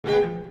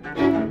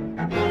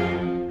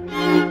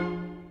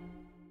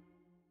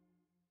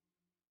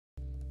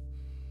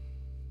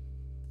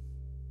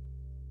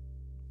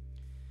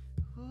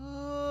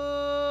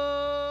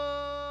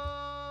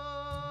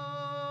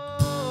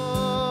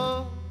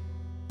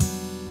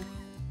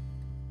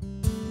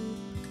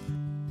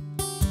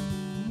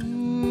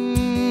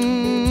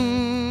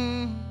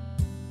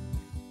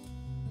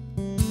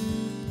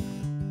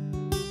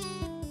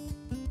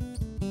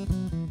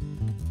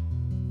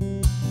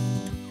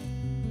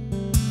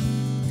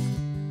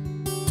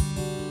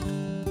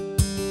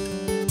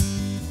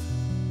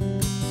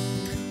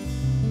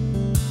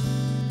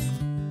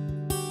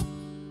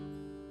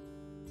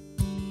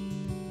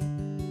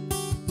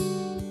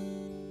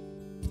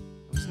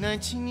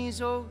19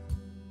 years old,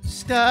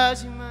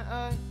 stars in my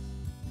eyes,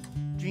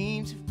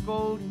 dreams of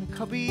gold in a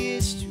couple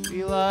years to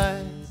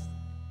realize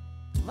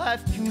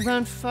life can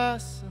run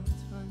fast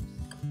sometimes.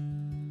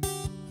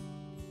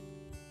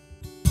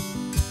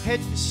 Head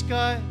for the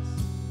skies,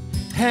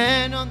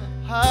 hand on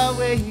the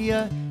highway.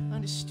 I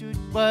understood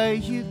why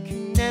you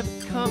could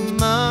never come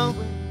my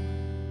way,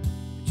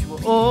 but you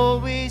were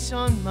always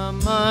on my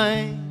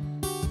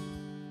mind.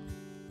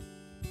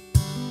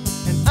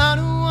 And I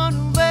don't want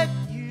to let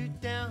you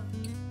down,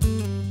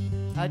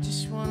 I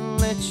just want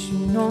to let you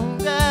know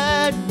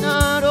that I'm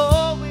not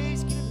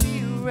always gonna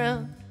be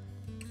around,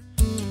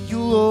 but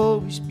you'll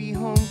always be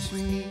home to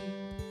me.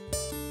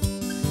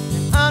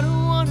 And I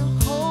don't want to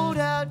hold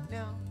out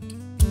now,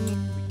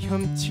 we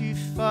come too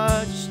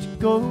far just to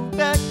go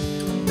back.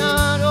 I'm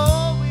not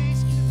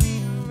always gonna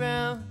be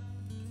around,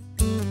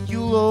 but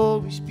you'll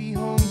always be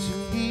home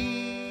to me.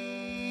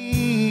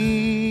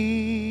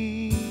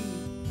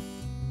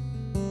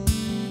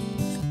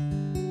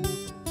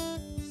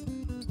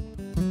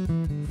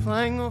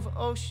 Flying over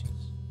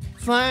oceans,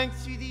 flying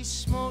through these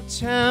small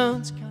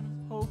towns, kind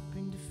of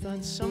hoping to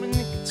find someone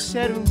that could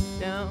settle me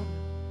down.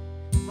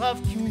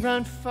 Love can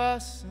run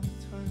fast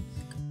sometimes.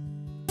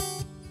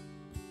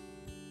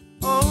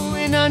 Oh,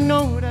 and I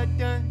know what I've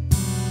done,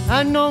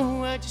 I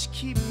know I just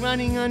keep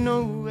running. I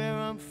know where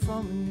I'm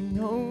from and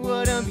I know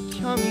what I'm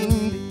becoming,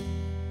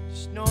 but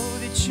just know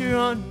that you're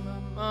on my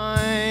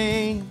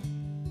mind.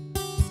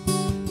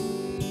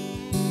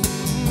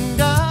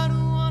 And I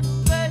don't want to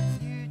let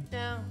you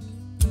down,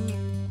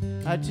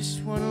 I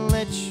just want to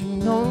let you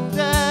know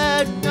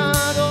that I'm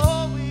not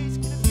always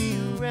gonna be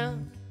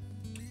around,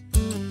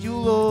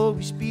 you'll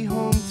always be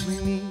home to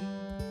me.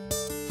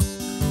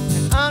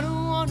 And I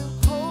don't want to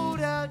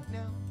hold out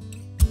now,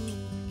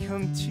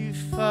 come too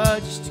far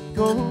just to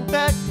go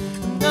back.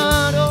 I'm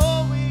not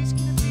always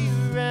gonna be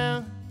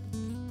around,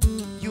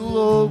 you'll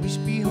always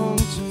be home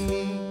to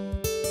me.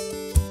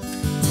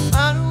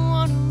 I don't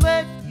want to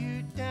let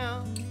you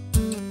down,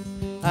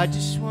 I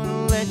just want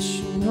to let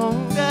you know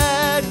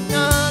that I'm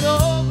not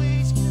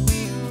always gonna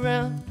be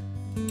around,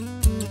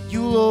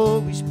 you'll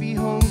always be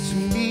home to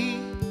me.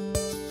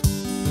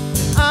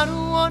 I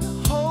don't want to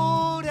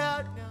hold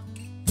out now,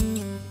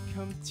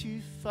 come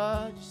too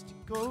far just to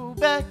go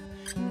back.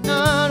 I'm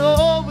not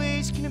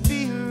always gonna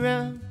be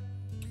around,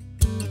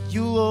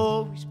 you'll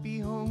always be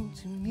home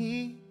to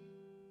me.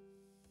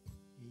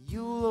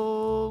 You'll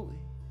always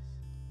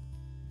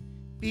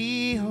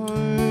be home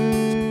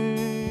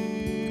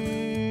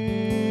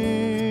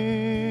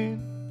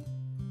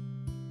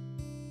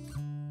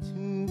to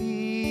me.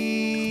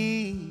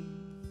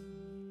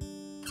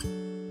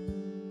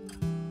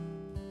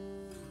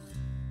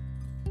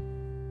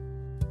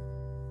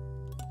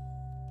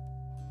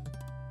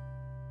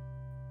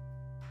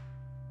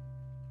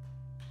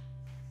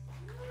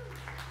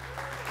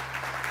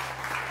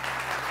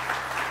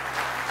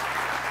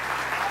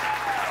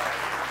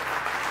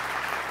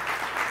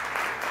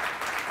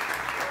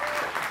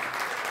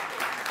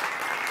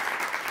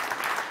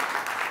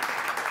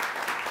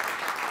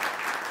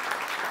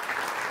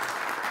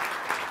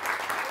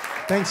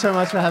 Thanks so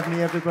much for having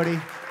me, everybody.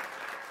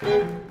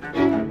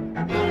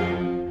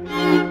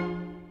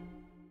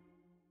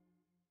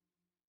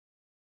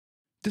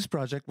 This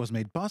project was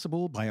made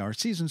possible by our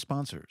season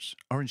sponsors,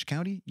 Orange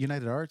County,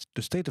 United Arts,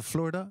 the State of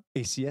Florida,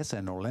 ACS,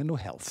 and Orlando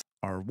Health.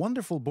 Our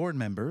wonderful board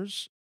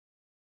members.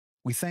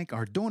 We thank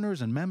our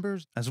donors and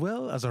members, as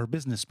well as our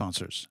business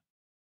sponsors.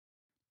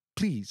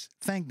 Please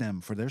thank them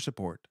for their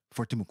support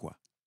for Timucua.